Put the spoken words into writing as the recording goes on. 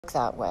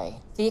that way.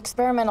 The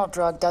experimental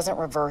drug doesn't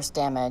reverse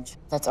damage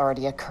that's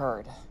already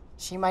occurred.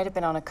 She might have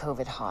been on a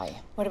COVID high.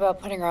 What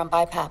about putting her on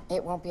BiPAP?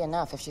 It won't be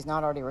enough if she's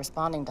not already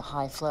responding to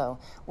high flow.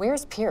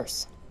 Where's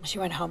Pierce? She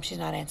went home. She's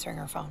not answering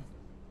her phone.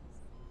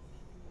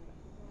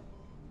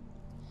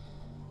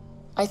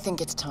 I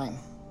think it's time.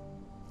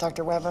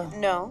 Dr. Weber?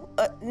 No.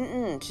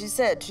 She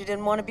said she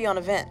didn't want to be on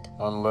a vent.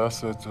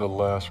 Unless it's a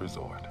last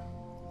resort.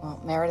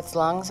 Well, Meredith's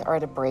lungs are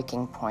at a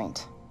breaking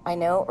point. I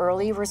know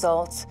early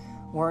results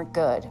weren't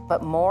good,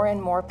 but more and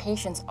more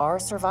patients are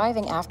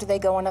surviving after they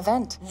go on a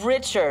vent.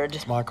 Richard!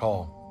 It's my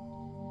call.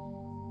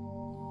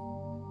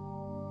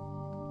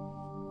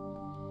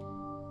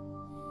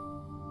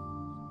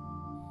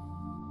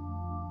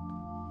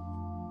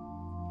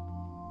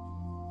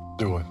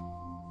 Do it.